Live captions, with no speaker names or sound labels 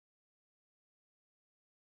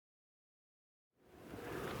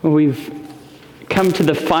Well, we've come to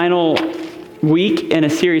the final week in a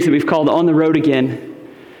series that we've called On the Road Again,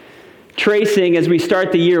 tracing as we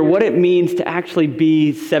start the year what it means to actually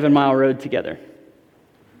be 7 Mile Road together.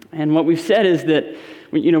 And what we've said is that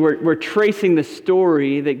we're tracing the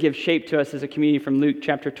story that gives shape to us as a community from Luke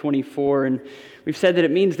chapter 24. And we've said that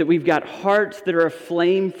it means that we've got hearts that are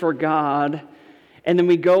aflame for God. And then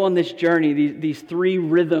we go on this journey, these three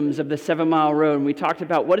rhythms of the 7 Mile Road. And we talked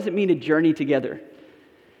about what does it mean to journey together?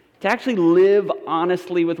 To actually live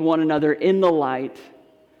honestly with one another in the light,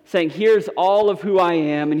 saying, here's all of who I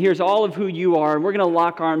am, and here's all of who you are, and we're going to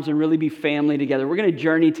lock arms and really be family together. We're going to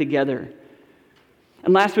journey together.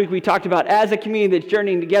 And last week we talked about, as a community that's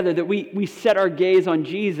journeying together, that we set our gaze on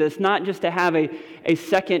Jesus, not just to have a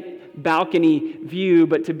second balcony view,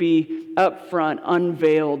 but to be up front,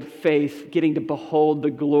 unveiled face, getting to behold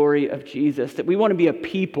the glory of Jesus. That we want to be a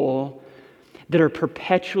people that are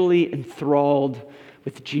perpetually enthralled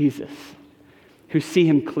with Jesus, who see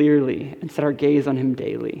him clearly and set our gaze on him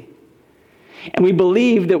daily. And we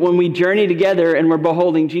believe that when we journey together and we're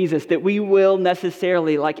beholding Jesus, that we will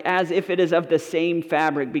necessarily, like as if it is of the same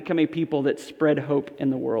fabric, become a people that spread hope in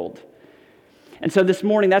the world. And so this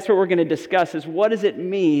morning, that's what we're going to discuss, is what does it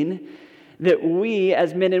mean that we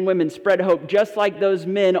as men and women spread hope, just like those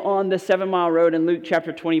men on the 7 Mile Road in Luke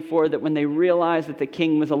chapter 24, that when they realized that the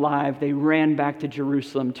king was alive, they ran back to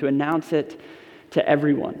Jerusalem to announce it to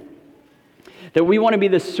everyone. That we want to be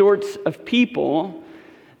the sorts of people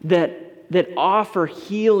that offer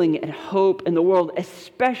healing and hope in the world,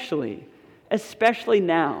 especially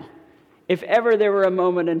now. If ever there were a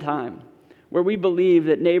moment in time where we believe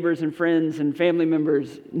that neighbors and friends and family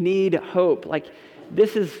members need hope, like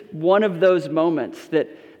this is one of those moments that,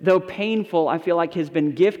 though painful, I feel like has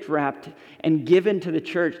been gift wrapped and given to the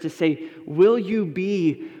church to say, will you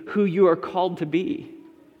be who you are called to be?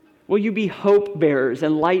 Will you be hope bearers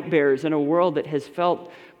and light bearers in a world that has felt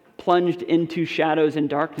plunged into shadows and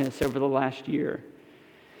darkness over the last year?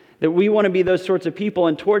 That we want to be those sorts of people.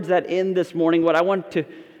 And towards that end this morning, what I want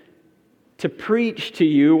to preach to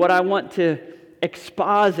you, what I want to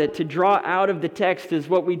exposit, to draw out of the text is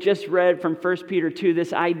what we just read from 1 Peter 2,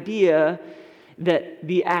 this idea that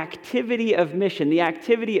the activity of mission, the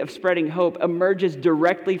activity of spreading hope emerges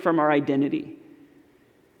directly from our identity.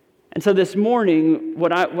 And so this morning,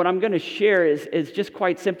 what I'm going to share is just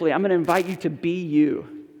quite simply, I'm going to invite you to be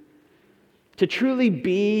you. To truly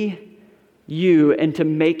be you and to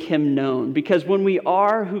make him known. Because when we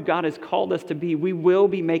are who God has called us to be, we will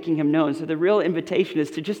be making him known. So the real invitation is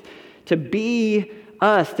to be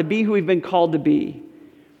us, to be who we've been called to be.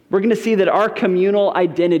 We're going to see that our communal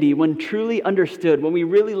identity, when truly understood, when we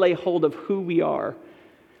really lay hold of who we are,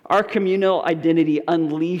 our communal identity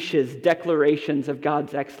unleashes declarations of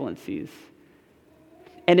God's excellencies.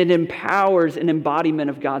 And it empowers an embodiment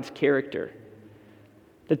of God's character.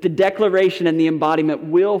 That the declaration and the embodiment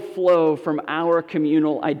will flow from our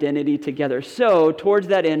communal identity together. So, towards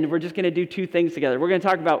that end, we're just going to do two things together. We're going to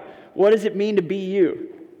talk about what does it mean to be you,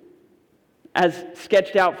 as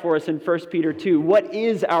sketched out for us in 1 Peter 2. What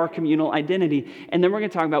is our communal identity? And then we're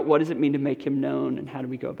going to talk about what does it mean to make him known and how do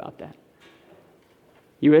we go about that.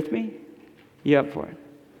 You with me? You up for it?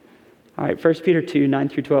 All right, 1 Peter 2, 9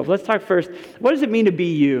 through 12. Let's talk first. What does it mean to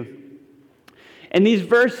be you? In these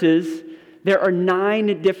verses, there are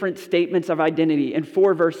 9 different statements of identity in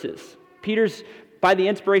 4 verses. Peter's, by the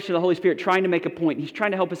inspiration of the Holy Spirit, trying to make a point. He's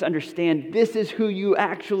trying to help us understand this is who you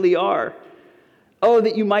actually are. Oh,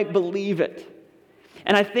 that you might believe it.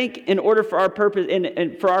 And I think in order for our purpose,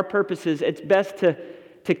 and for our purposes, it's best to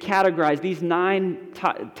categorize these 9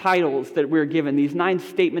 titles that we're given, these 9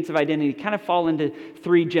 statements of identity, kind of fall into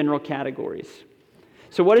 3 general categories.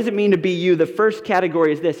 So what does it mean to be you? The first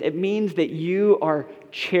category is this. It means that you are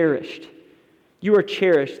cherished. You are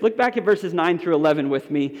cherished. Look back at verses 9 through 11 with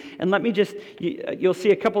me, and let me just, you'll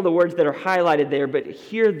see a couple of the words that are highlighted there, but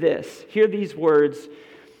hear this, hear these words,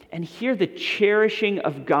 and hear the cherishing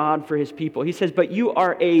of God for his people. He says, but you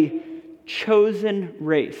are a chosen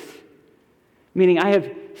race. Meaning, I have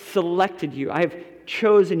selected you. I have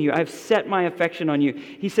chosen you. I have set my affection on you.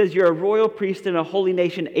 He says, you're a royal priest and a holy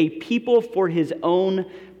nation, a people for his own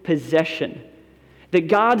possession. That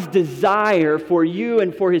God's desire for you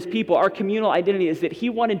and for his people, our communal identity, is that he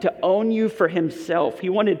wanted to own you for himself. He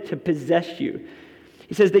wanted to possess you.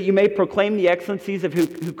 He says that you may proclaim the excellencies of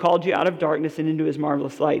who called you out of darkness and into his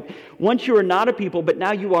marvelous light. Once you were not a people, but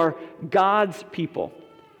now you are God's people.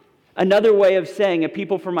 Another way of saying a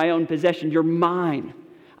people for my own possession. You're mine.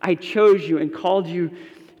 I chose you and called you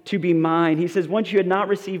to be mine. He says, once you had not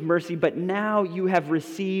received mercy, but now you have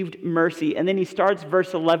received mercy. And then he starts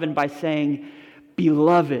verse 11 by saying,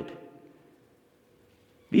 beloved.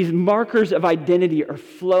 These markers of identity are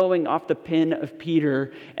flowing off the pen of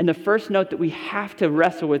Peter. And the first note that we have to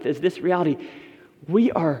wrestle with is this reality.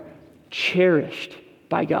 We are cherished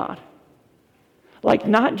by God. Like,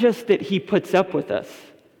 not just that he puts up with us,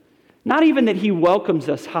 not even that he welcomes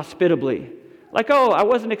us hospitably. Like, oh, I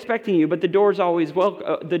wasn't expecting you, but the door's always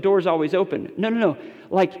open. No.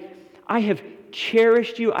 Like, I have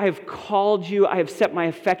cherished you. I have called you. I have set my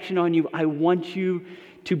affection on you. I want you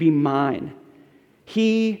to be mine.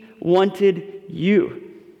 He wanted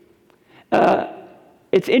you.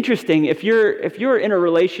 It's interesting if you're in a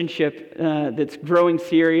relationship that's growing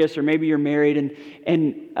serious, or maybe you're married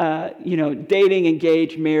and dating,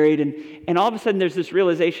 engaged, married, and all of a sudden there's this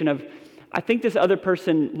realization of, I think this other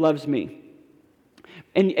person loves me.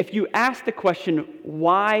 And if you ask the question,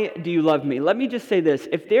 why do you love me? Let me just say this.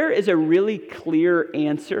 If there is a really clear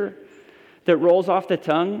answer that rolls off the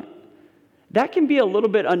tongue, that can be a little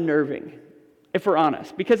bit unnerving, if we're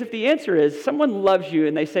honest. Because if the answer is someone loves you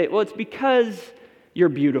and they say, well, it's because you're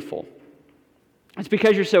beautiful. It's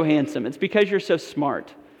because you're so handsome. It's because you're so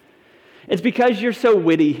smart. It's because you're so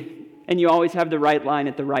witty and you always have the right line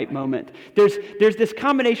at the right moment. There's this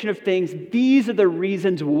combination of things. These are the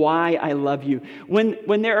reasons why I love you.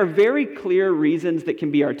 When there are very clear reasons that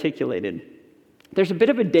can be articulated, there's a bit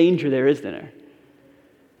of a danger there, isn't there?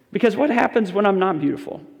 Because what happens when I'm not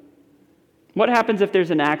beautiful? What happens if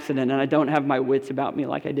there's an accident and I don't have my wits about me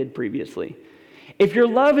like I did previously? If your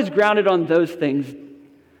love is grounded on those things,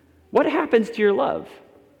 what happens to your love?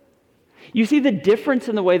 You see the difference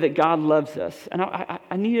in the way that God loves us. And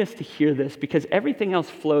I need us to hear this, because everything else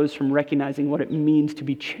flows from recognizing what it means to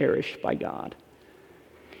be cherished by God.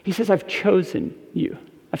 He says, I've chosen you.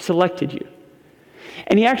 I've selected you.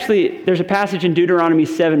 And there's a passage in Deuteronomy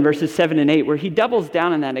 7, verses 7 and 8, where he doubles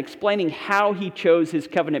down on that, explaining how he chose his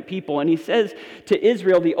covenant people. And he says to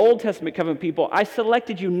Israel, the Old Testament covenant people, I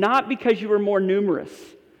selected you not because you were more numerous,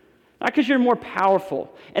 not because you're more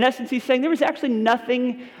powerful. In essence, he's saying there was actually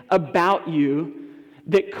nothing about you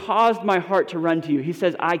that caused my heart to run to you. He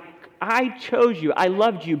says, I chose you. I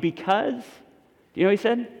loved you because, do you know what he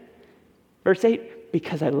said? Verse 8,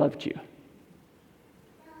 because I loved you.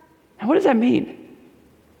 Now, what does that mean?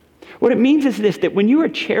 What it means is this, that when you are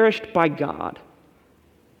cherished by God,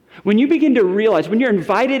 when you begin to realize, when you're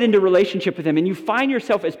invited into relationship with him and you find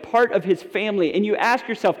yourself as part of his family and you ask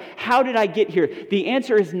yourself, how did I get here? The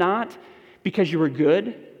answer is not because you were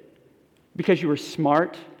good, because you were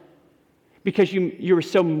smart, because you were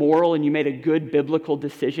so moral and you made a good biblical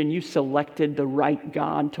decision, you selected the right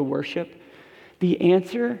God to worship. The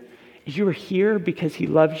answer is you are here because he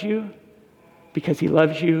loves you, because he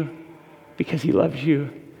loves you, because he loves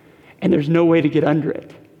you. And there's no way to get under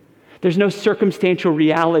it. There's no circumstantial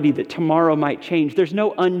reality that tomorrow might change. There's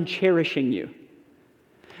no uncherishing you.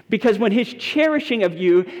 Because when his cherishing of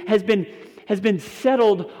you has been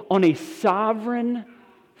settled on a sovereign,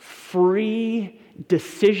 free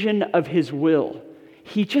decision of his will,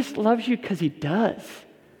 he just loves you because he does.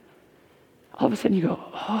 All of a sudden you go,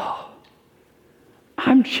 oh,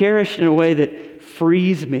 I'm cherished in a way that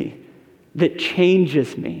frees me, that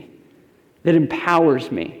changes me, that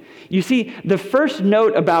empowers me. You see, the first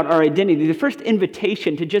note about our identity, the first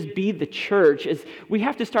invitation to just be the church is we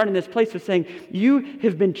have to start in this place of saying, you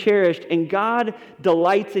have been cherished and God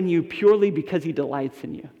delights in you purely because he delights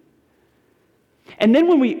in you. And then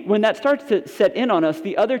when that starts to set in on us,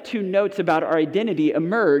 the other two notes about our identity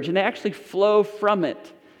emerge and they actually flow from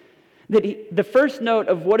it. The first note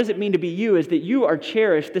of what does it mean to be you is that you are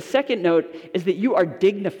cherished. The second note is that you are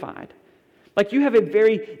dignified. Like you have a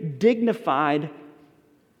very dignified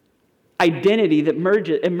identity that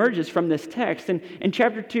emerges from this text. And in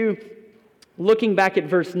chapter 2, looking back at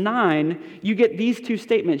verse 9, you get these two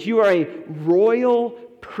statements. You are a royal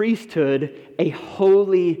priesthood, a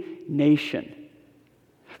holy nation.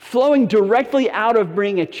 Flowing directly out of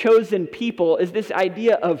being a chosen people is this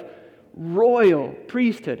idea of royal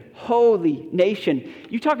priesthood, holy nation.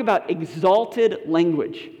 You talk about exalted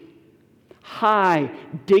language, high,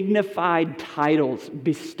 dignified titles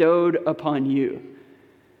bestowed upon you.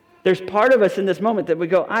 There's part of us in this moment that we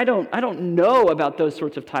go, I don't know about those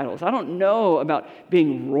sorts of titles. I don't know about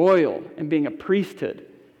being royal and being a priesthood.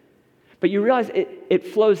 But you realize it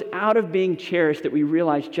flows out of being cherished that we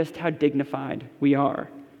realize just how dignified we are.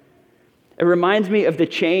 It reminds me of the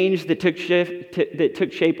change that took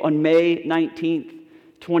shape on May 19th,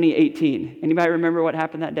 2018. Anybody remember what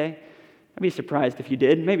happened that day? I'd be surprised if you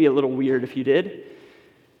did. Maybe a little weird if you did.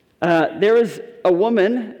 There was a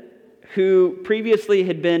woman who previously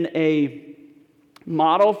had been a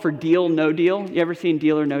model for Deal No Deal. You ever seen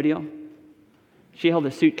Deal or No Deal? She held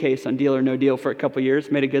a suitcase on Deal or No Deal for a couple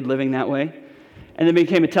years, made a good living that way. and then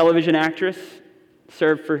became a television actress,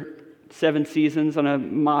 served for 7 seasons on a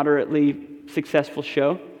moderately successful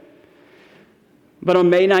show. But on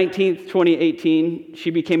May 19th, 2018,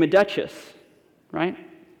 she became a duchess, right?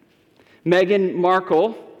 Meghan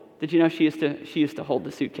Markle, did you know she used to hold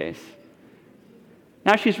the suitcase?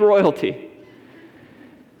 Now she's royalty.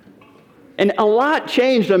 And a lot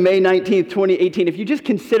changed on May 19th, 2018. If you just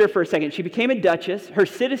consider for a second, she became a duchess. Her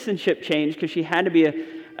citizenship changed because she had to be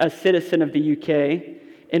a citizen of the UK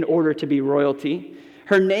in order to be royalty.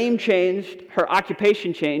 Her name changed. Her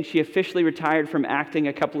occupation changed. She officially retired from acting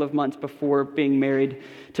a couple of months before being married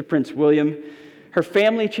to Prince William. Her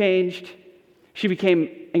family changed. She became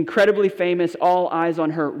incredibly famous. All eyes on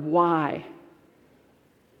her. Why?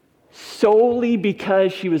 Solely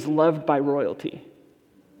because she was loved by royalty.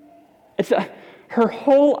 Her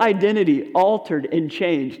whole identity altered and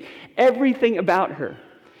changed. Everything about her.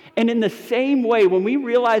 And in the same way, when we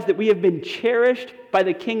realize that we have been cherished by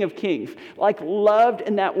the King of Kings, like loved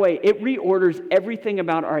in that way, it reorders everything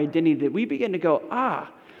about our identity, that we begin to go,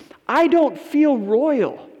 I don't feel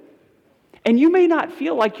royal. And you may not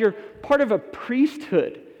feel like you're part of a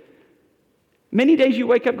priesthood. Many days you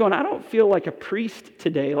wake up going, I don't feel like a priest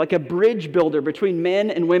today, like a bridge builder between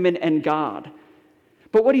men and women and God.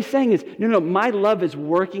 But what he's saying is, no, my love is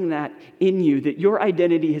working that in you, that your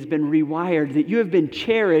identity has been rewired, that you have been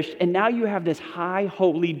cherished, and now you have this high,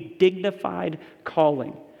 holy, dignified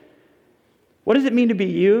calling. What does it mean to be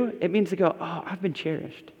you? It means to go, I've been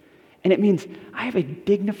cherished. And it means I have a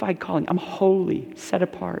dignified calling. I'm holy, set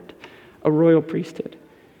apart, a royal priesthood.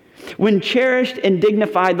 When cherished and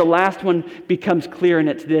dignified, the last one becomes clear, and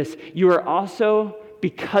it's this. You are also,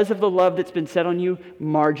 because of the love that's been set on you,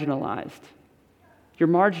 marginalized. You're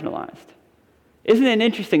marginalized. Isn't it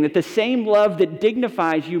interesting that the same love that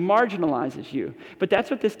dignifies you marginalizes you? But that's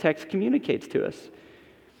what this text communicates to us.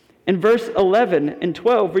 In verse 11 and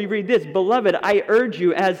 12, we read this, Beloved, I urge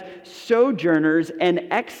you as sojourners and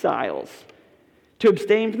exiles to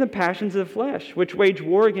abstain from the passions of the flesh, which wage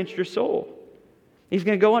war against your soul. He's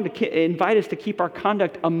going to go on to invite us to keep our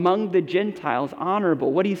conduct among the Gentiles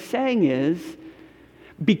honorable. What he's saying is,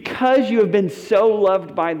 because you have been so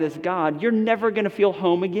loved by this God, you're never going to feel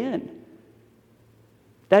home again.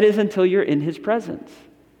 That is until you're in his presence.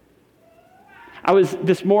 I was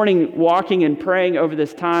this morning walking and praying over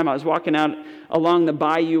this time. I was walking out along the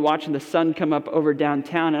bayou, watching the sun come up over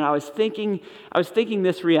downtown, and I was thinking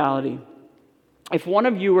this reality. If one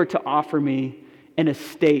of you were to offer me an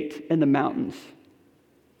estate in the mountains,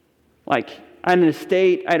 like I had an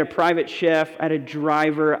estate, I had a private chef, I had a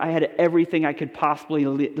driver, I had everything I could possibly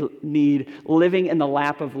need, living in the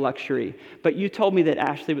lap of luxury. But you told me that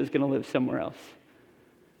Ashley was going to live somewhere else.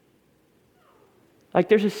 Like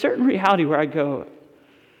there's a certain reality where I go,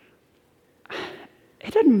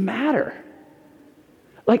 it doesn't matter.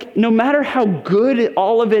 Like no matter how good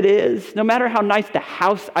all of it is, no matter how nice the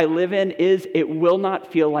house I live in is, it will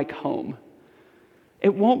not feel like home.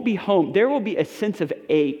 It won't be home. There will be a sense of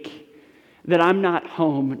ache that I'm not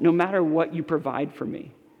home, no matter what you provide for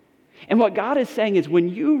me. And what God is saying is when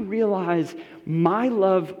you realize my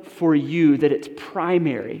love for you, that it's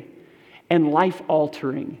primary and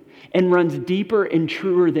life-altering and runs deeper and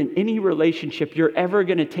truer than any relationship you're ever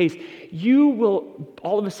going to taste, you will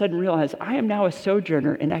all of a sudden realize, I am now a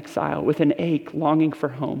sojourner in exile with an ache, longing for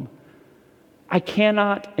home. I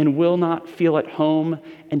cannot and will not feel at home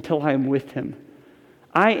until I am with him.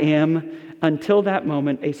 I am, until that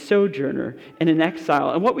moment, a sojourner and an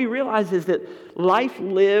exile. And what we realize is that life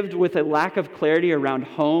lived with a lack of clarity around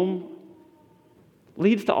home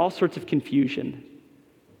leads to all sorts of confusion.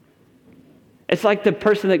 It's like the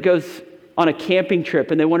person that goes on a camping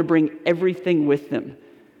trip and they want to bring everything with them.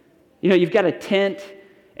 You know, you've got a tent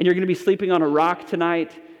and you're going to be sleeping on a rock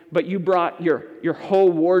tonight, but you brought your whole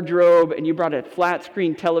wardrobe and you brought a flat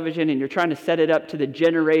screen television and you're trying to set it up to the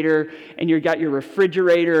generator and you've got your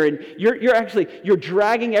refrigerator and you're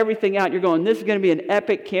dragging everything out. You're going, this is going to be an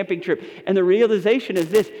epic camping trip. And the realization is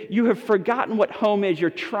this, you have forgotten what home is. You're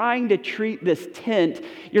trying to treat this tent,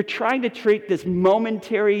 you're trying to treat this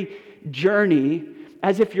momentary journey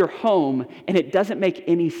as if you're home, and it doesn't make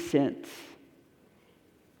any sense.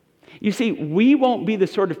 You see, we won't be the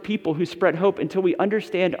sort of people who spread hope until we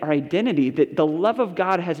understand our identity, that the love of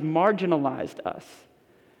God has marginalized us.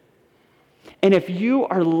 And if you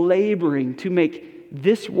are laboring to make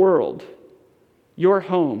this world, your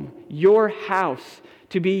home, your house,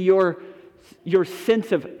 to be your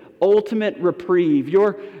sense of ultimate reprieve,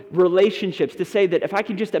 your relationships, to say that if I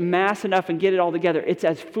can just amass enough and get it all together, it's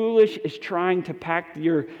as foolish as trying to pack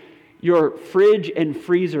your fridge and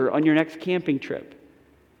freezer on your next camping trip.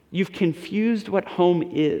 You've confused what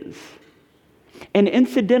home is. And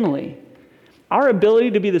incidentally, our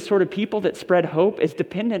ability to be the sort of people that spread hope is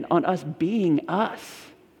dependent on us being us.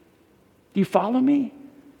 Do you follow me?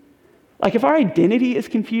 Like if our identity is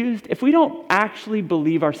confused, if we don't actually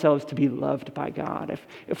believe ourselves to be loved by God,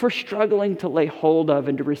 if we're struggling to lay hold of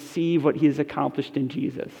and to receive what he has accomplished in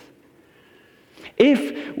Jesus,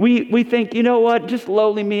 if we think, you know what, just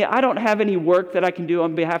lowly me, I don't have any work that I can do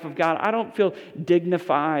on behalf of God, I don't feel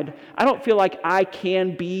dignified, I don't feel like I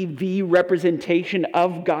can be the representation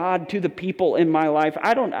of God to the people in my life,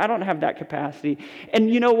 I don't have that capacity.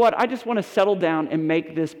 And you know what, I just want to settle down and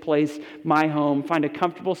make this place my home, find a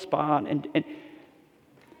comfortable spot. And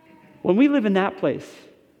when we live in that place,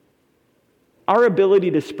 our ability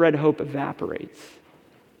to spread hope evaporates.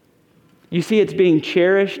 You see, it's being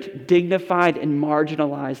cherished, dignified, and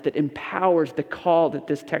marginalized that empowers the call that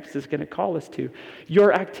this text is going to call us to.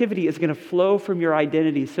 Your activity is going to flow from your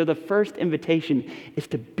identity. So the first invitation is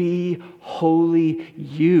to be wholly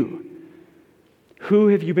you. Who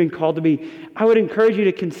have you been called to be? I would encourage you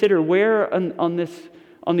to consider where on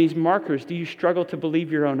these markers do you struggle to believe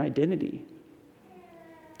your own identity?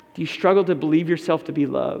 Do you struggle to believe yourself to be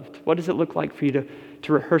loved? What does it look like for you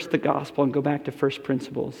to rehearse the gospel and go back to first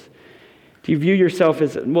principles? Do you view yourself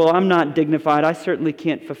as, well, I'm not dignified. I certainly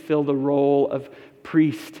can't fulfill the role of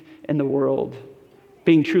priest in the world,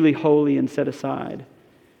 being truly holy and set aside?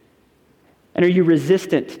 And are you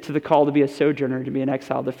resistant to the call to be a sojourner, to be an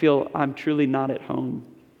exile, to feel I'm truly not at home?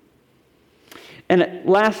 And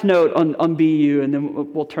last note on BU, and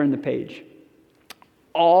then we'll turn the page.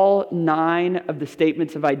 All 9 of the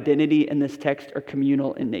statements of identity in this text are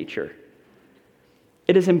communal in nature.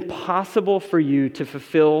 It is impossible for you to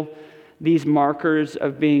fulfill these markers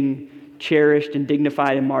of being cherished and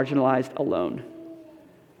dignified and marginalized alone.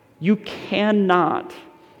 You cannot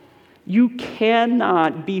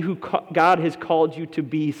be who God has called you to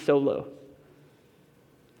be solo.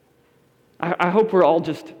 I hope we're all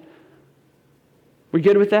we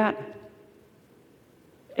good with that?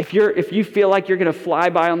 If you feel like you're going to fly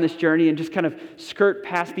by on this journey and just kind of skirt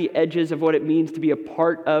past the edges of what it means to be a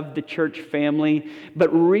part of the church family, but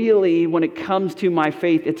really when it comes to my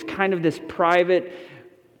faith, it's kind of this private,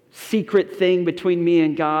 secret thing between me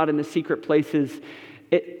and God in the secret places,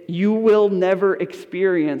 you will never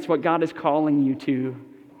experience what God is calling you to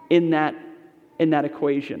in that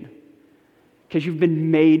equation, because you've been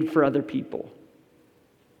made for other people.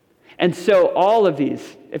 And so all of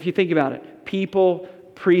these, if you think about it, people,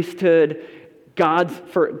 priesthood,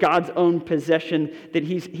 for God's own possession, that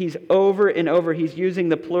he's over and over, he's using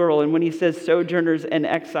the plural. And when he says sojourners and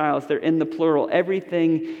exiles, they're in the plural.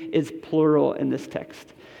 Everything is plural in this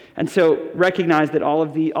text. And so recognize that all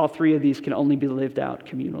 3 of these can only be lived out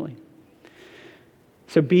communally.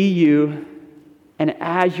 So be you, and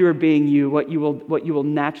as you're being you, what you will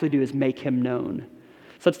naturally do is make him known.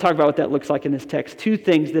 So let's talk about what that looks like in this text. 2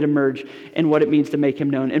 things that emerge in what it means to make him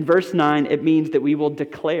known. In verse 9, it means that we will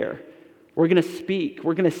declare. We're going to speak.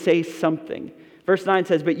 We're going to say something. Verse 9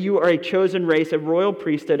 says, "But you are a chosen race, a royal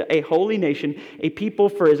priesthood, a holy nation, a people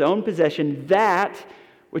for his own possession,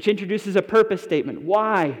 which introduces a purpose statement.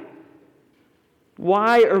 Why?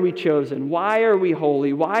 Why are we chosen? Why are we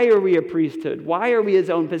holy? Why are we a priesthood? Why are we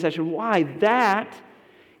his own possession? Why? That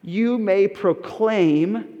you may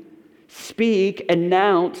proclaim, speak,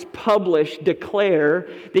 announce, publish, declare,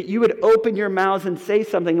 that you would open your mouths and say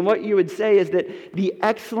something. And what you would say is that the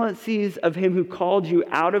excellencies of him who called you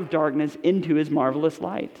out of darkness into his marvelous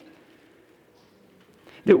light.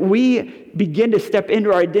 That we begin to step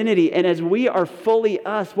into our identity, and as we are fully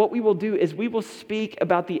us, what we will do is we will speak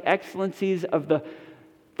about the excellencies of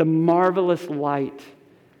the marvelous light,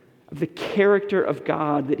 of the character of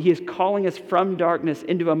God, that he is calling us from darkness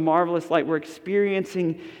into a marvelous light. We're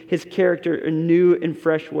experiencing his character in new and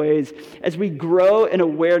fresh ways. As we grow in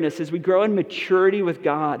awareness, as we grow in maturity with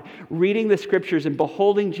God, reading the scriptures and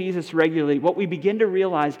beholding Jesus regularly, what we begin to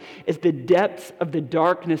realize is the depths of the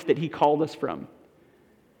darkness that he called us from.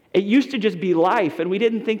 It used to just be life, and we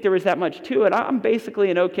didn't think there was that much to it. I'm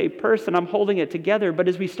basically an okay person. I'm holding it together. But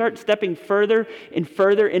as we start stepping further and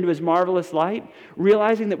further into his marvelous light,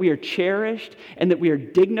 realizing that we are cherished and that we are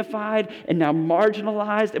dignified and now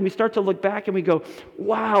marginalized, and we start to look back and we go,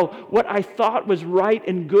 wow, what I thought was right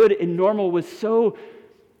and good and normal was so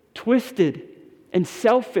twisted and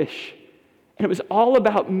selfish. And it was all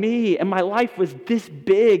about me, and my life was this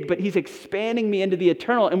big, but he's expanding me into the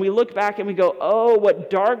eternal. And we look back and we go, oh,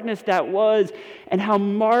 what darkness that was, and how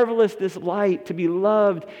marvelous this light to be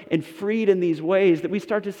loved and freed in these ways, that we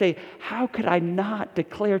start to say, how could I not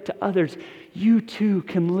declare to others, you too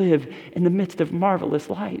can live in the midst of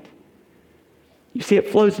marvelous light? You see, it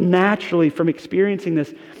flows naturally from experiencing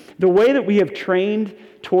this The way that we have trained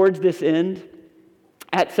towards this end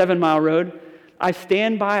at 7 Mile Road, I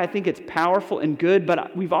stand by. I think it's powerful and good,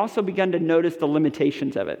 but we've also begun to notice the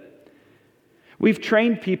limitations of it. We've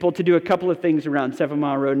trained people to do a couple of things around 7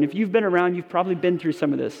 Mile Road, and if you've been around, you've probably been through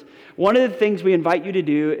some of this. One of the things we invite you to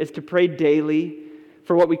do is to pray daily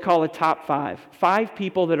for what we call a top 5. 5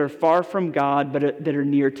 people that are far from God, but that are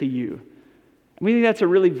near to you. And we think that's a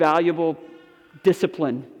really valuable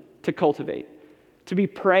discipline to cultivate. To be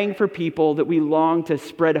praying for people that we long to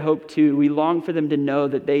spread hope to. We long for them to know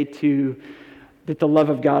that they too, that the love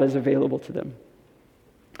of God is available to them.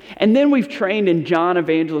 And then we've trained in John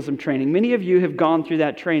evangelism training. Many of you have gone through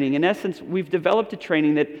that training. In essence, we've developed a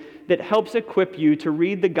training that helps equip you to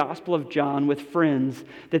read the Gospel of John with friends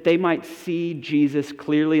that they might see Jesus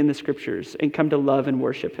clearly in the Scriptures and come to love and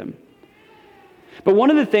worship Him. But one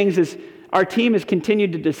of the things is our team has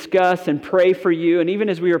continued to discuss and pray for you, and even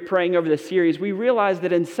as we were praying over the series, we realized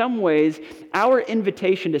that in some ways, our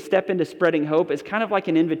invitation to step into spreading hope is kind of like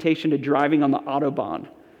an invitation to driving on the Autobahn.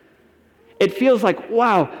 It feels like,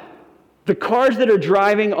 wow, the cars that are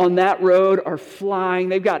driving on that road are flying.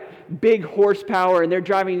 They've got big horsepower and they're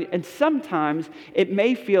driving. And sometimes it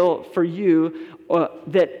may feel for you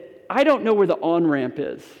that I don't know where the on-ramp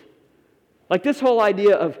is. Like this whole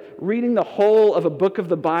idea of reading the whole of a book of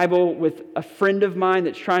the Bible with a friend of mine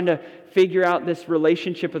that's trying to figure out this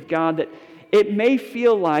relationship with God, that it may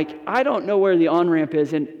feel like I don't know where the on-ramp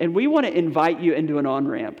is. And we want to invite you into an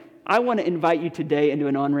on-ramp. I want to invite you today into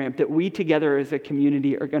an on-ramp that we together as a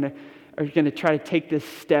community are going to try to take this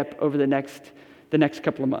step over the next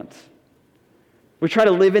couple of months. We try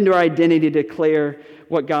to live into our identity to declare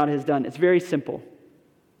what God has done. It's very simple.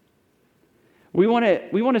 We want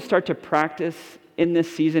to start to practice in this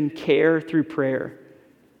season care through prayer.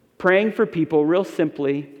 Praying for people real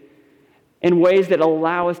simply in ways that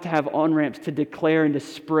allow us to have on-ramps to declare and to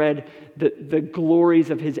spread the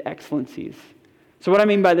glories of His excellencies. So what I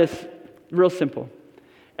mean by this, real simple.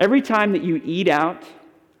 Every time that you eat out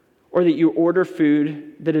or that you order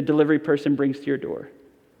food that a delivery person brings to your door,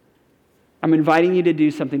 I'm inviting you to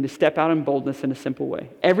do something, to step out in boldness in a simple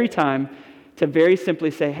way. Every time to very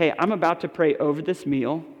simply say, hey, I'm about to pray over this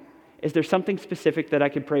meal. Is there something specific that I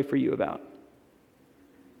could pray for you about?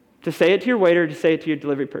 To say it to your waiter, to say it to your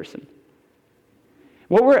delivery person.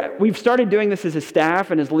 We've started doing this as a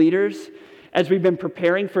staff and as leaders, as we've been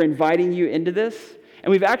preparing for inviting you into this.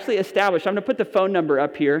 And we've actually established, I'm going to put the phone number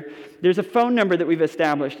up here. There's a phone number that we've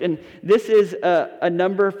established. And this is a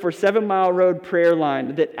number for 7 Mile Road prayer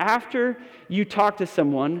line that after you talk to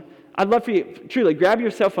someone, I'd love for you, truly, grab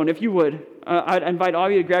your cell phone if you would. I'd invite all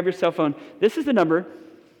of you to grab your cell phone. This is the number.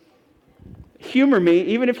 Humor me,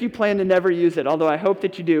 even if you plan to never use it, although I hope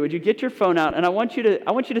that you do. Would you get your phone out? And I want you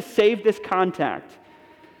to save this contact.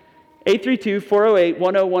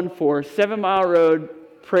 832-408-1014, 7 Mile Road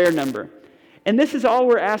prayer number. And this is all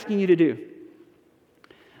we're asking you to do.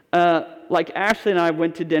 Like Ashley and I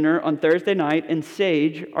went to dinner on Thursday night, and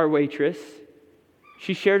Sage, our waitress,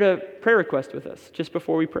 she shared a prayer request with us just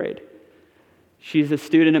before we prayed. She's a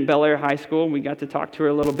student at Bel Air High School, and we got to talk to her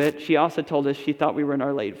a little bit. She also told us she thought we were in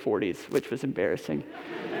our late 40s, which was embarrassing.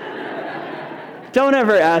 Don't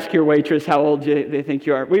ever ask your waitress how old they think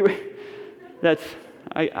you are. That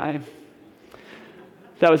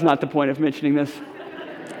was not the point of mentioning this.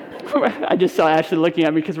 I just saw Ashley looking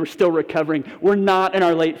at me because we're still recovering. We're not in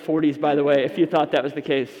our late 40s, by the way, if you thought that was the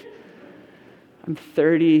case. I'm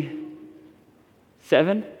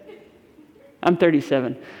 37. I'm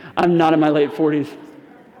 37. I'm not in my late 40s.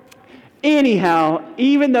 Anyhow,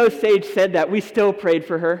 even though Sage said that, we still prayed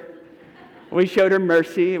for her. We showed her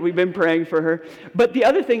mercy. We've been praying for her. But the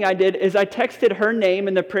other thing I did is I texted her name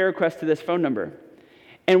and the prayer request to this phone number.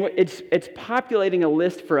 And it's populating a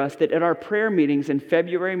list for us that at our prayer meetings in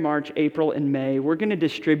February, March, April, and May, we're going to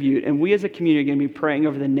distribute, and we as a community are going to be praying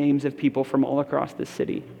over the names of people from all across the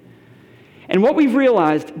city. And what we've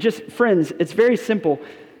realized, just friends, it's very simple.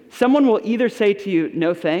 Someone will either say to you,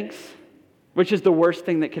 no thanks, which is the worst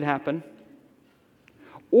thing that could happen,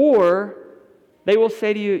 or they will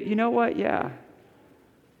say to you, you know what, yeah.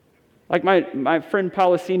 Like my friend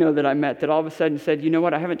Policino that I met that all of a sudden said, you know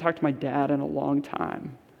what, I haven't talked to my dad in a long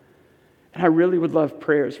time. And I really would love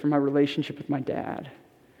prayers for my relationship with my dad,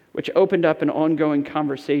 which opened up an ongoing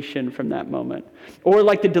conversation from that moment. Or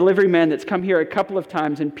like the delivery man that's come here a couple of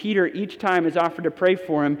times, and Peter each time has offered to pray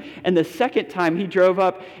for him. And the second time he drove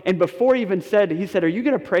up, and before he even said, he said, are you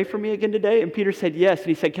going to pray for me again today? And Peter said, yes. And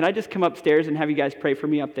he said, can I just come upstairs and have you guys pray for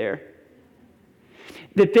me up there?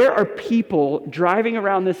 That there are people driving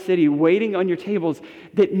around this city waiting on your tables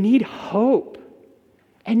that need hope.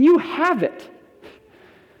 And you have it.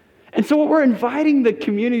 And so what we're inviting the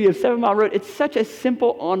community of 7 Mile Road, it's such a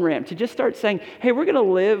simple on-ramp to just start saying, hey, we're going to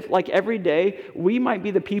live like every day we might be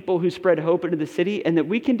the people who spread hope into the city and that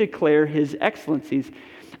we can declare his excellencies.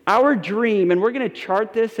 Our dream, and we're going to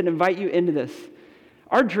chart this and invite you into this,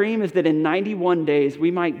 our dream is that in 91 days we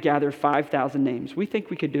might gather 5,000 names. We think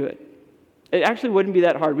we could do it. It actually wouldn't be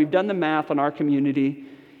that hard. We've done the math on our community.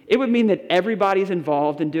 It would mean that everybody's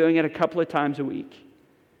involved in doing it a couple of times a week.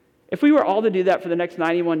 If we were all to do that for the next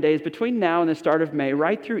 91 days, between now and the start of May,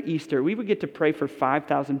 right through Easter, we would get to pray for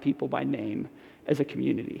 5,000 people by name as a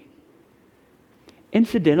community.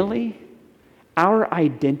 Incidentally, our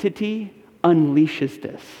identity unleashes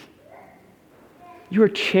this. You are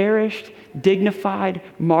cherished, dignified,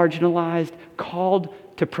 marginalized, called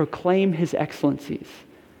to proclaim his excellencies.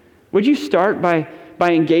 Would you start by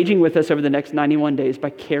engaging with us over the next 91 days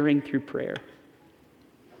by carrying through prayer?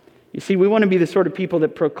 You see, we want to be the sort of people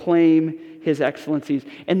that proclaim his excellencies.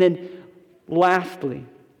 And then lastly,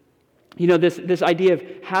 this idea of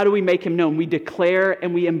how do we make him known? We declare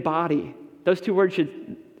and we embody. Those two words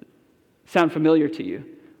should sound familiar to you.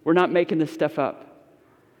 We're not making this stuff up.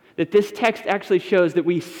 That this text actually shows that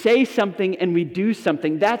we say something and we do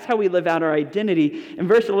something. That's how we live out our identity. In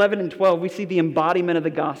verse 11 and 12, we see the embodiment of the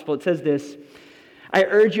gospel. It says this, I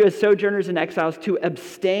urge you as sojourners and exiles to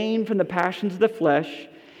abstain from the passions of the flesh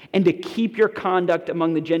and to keep your conduct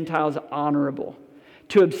among the Gentiles honorable.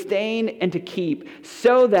 To abstain and to keep,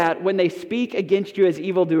 so that when they speak against you as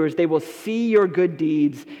evildoers, they will see your good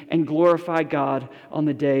deeds and glorify God on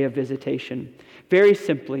the day of visitation. Very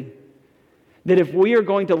simply, that if we are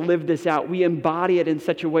going to live this out, we embody it in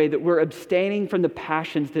such a way that we're abstaining from the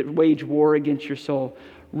passions that wage war against your soul.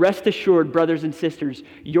 Rest assured, brothers and sisters,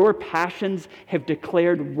 your passions have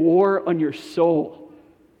declared war on your soul.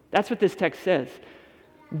 That's what this text says.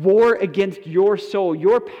 War against your soul.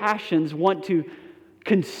 Your passions want to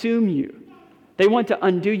consume you. They want to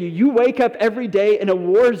undo you. You wake up every day in a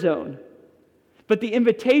war zone. But the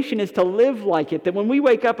invitation is to live like it, that when we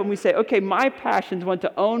wake up and we say, okay, my passions want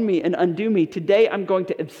to own me and undo me, today I'm going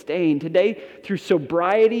to abstain. Today, through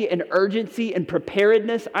sobriety and urgency and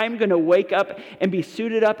preparedness, I'm going to wake up and be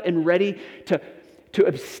suited up and ready to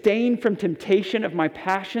abstain from temptation of my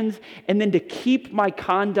passions and then to keep my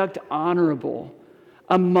conduct honorable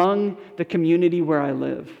among the community where I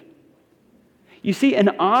live. You see, an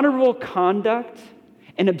honorable conduct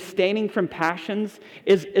and abstaining from passions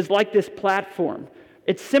is like this platform.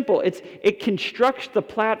 It's simple. It constructs the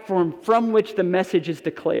platform from which the message is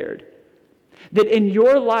declared. That in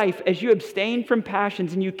your life, as you abstain from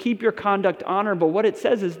passions and you keep your conduct honorable, what it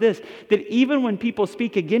says is this, that even when people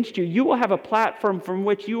speak against you, you will have a platform from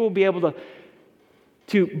which you will be able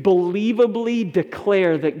to believably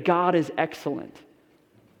declare that God is excellent.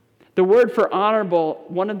 The word for honorable,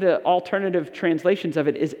 one of the alternative translations of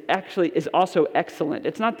it is also excellent.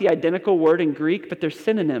 It's not the identical word in Greek, but they're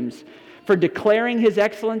synonyms for declaring his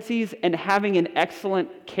excellencies and having an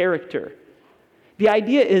excellent character. The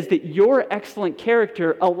idea is that your excellent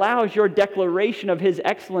character allows your declaration of his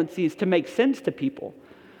excellencies to make sense to people.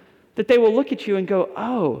 That they will look at you and go,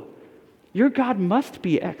 oh, your God must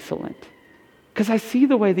be excellent, because I see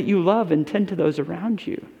the way that you love and tend to those around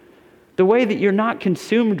you. The way that you're not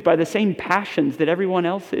consumed by the same passions that everyone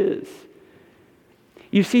else is.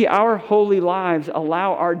 You see, our holy lives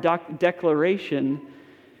allow our declaration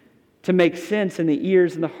to make sense in the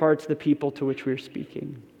ears and the hearts of the people to which we're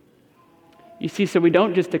speaking. You see, so we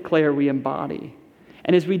don't just declare, we embody.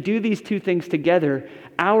 And as we do these two things together,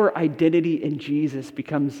 our identity in Jesus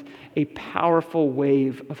becomes a powerful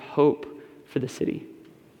wave of hope for the city.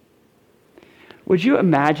 Would you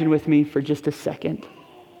imagine with me for just a second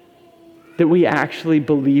that we actually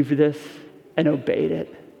believed this and obeyed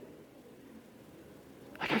it?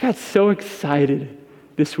 Like, I got so excited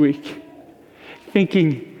this week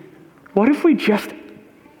thinking, what if we just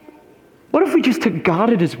took God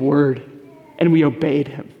at his word and we obeyed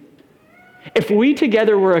him? If we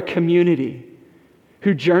together were a community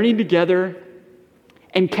who journeyed together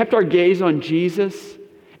and kept our gaze on Jesus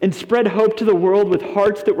and spread hope to the world with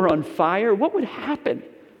hearts that were on fire, what would happen?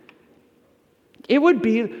 It would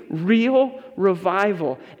be real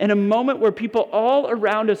revival. In a moment where people all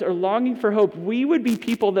around us are longing for hope, we would be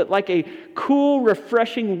people that, like a cool,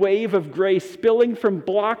 refreshing wave of grace spilling from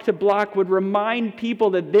block to block, would remind people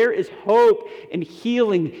that there is hope and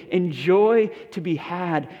healing and joy to be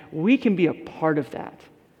had. We can be a part of that.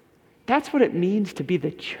 That's what it means to be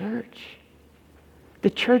the church. The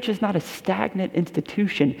church is not a stagnant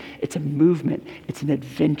institution. It's a movement. It's an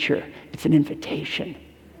adventure. It's an invitation.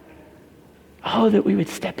 Oh, that we would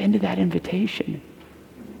step into that invitation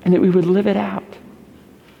and that we would live it out.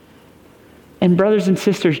 And brothers and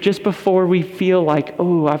sisters, just before we feel like,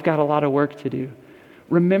 oh, I've got a lot of work to do,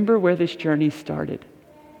 remember where this journey started.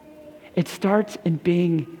 It starts in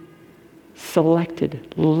being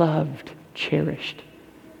selected, loved, cherished.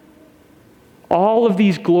 All of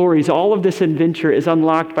these glories, all of this adventure is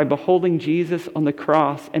unlocked by beholding Jesus on the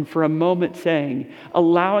cross and for a moment saying,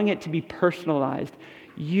 allowing it to be personalized,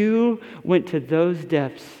 you went to those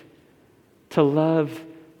depths to love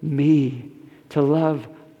me, to love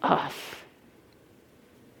us.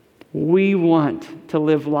 We want to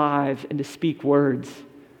live lives and to speak words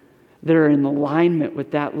that are in alignment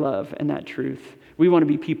with that love and that truth. We want to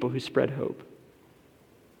be people who spread hope.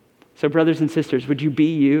 So brothers and sisters, would you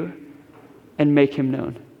be you and make him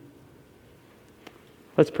known?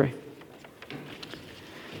 Let's pray.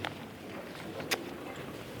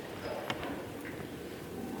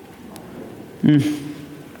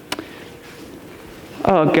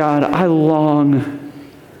 Oh God, I long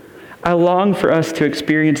for us to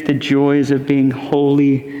experience the joys of being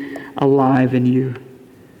wholly alive in you,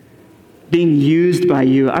 being used by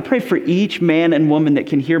you. I pray for each man and woman that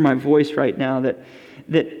can hear my voice right now that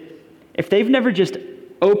if they've never just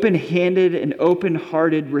open-handed and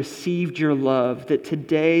open-hearted received your love, that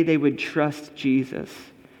today they would trust Jesus.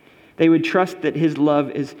 They would trust that his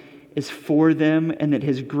love is for them and that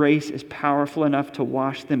his grace is powerful enough to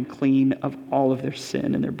wash them clean of all of their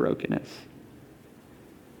sin and their brokenness.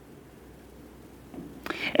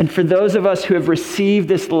 And for those of us who have received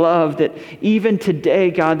this love, that even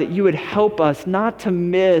today, God, that you would help us not to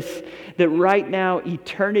miss that right now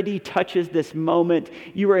eternity touches this moment.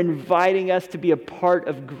 You are inviting us to be a part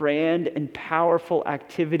of grand and powerful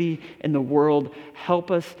activity in the world.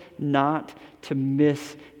 Help us not to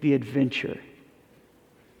miss the adventure.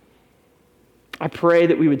 I pray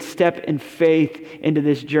that we would step in faith into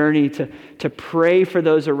this journey to pray for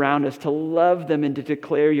those around us, to love them and to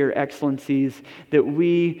declare your excellencies, that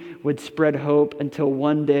we would spread hope until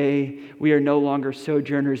one day we are no longer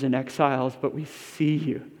sojourners and exiles, but we see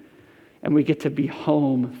you and we get to be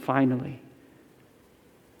home finally.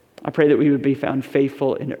 I pray that we would be found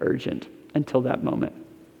faithful and urgent until that moment.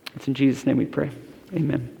 It's in Jesus' name we pray.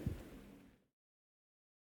 Amen.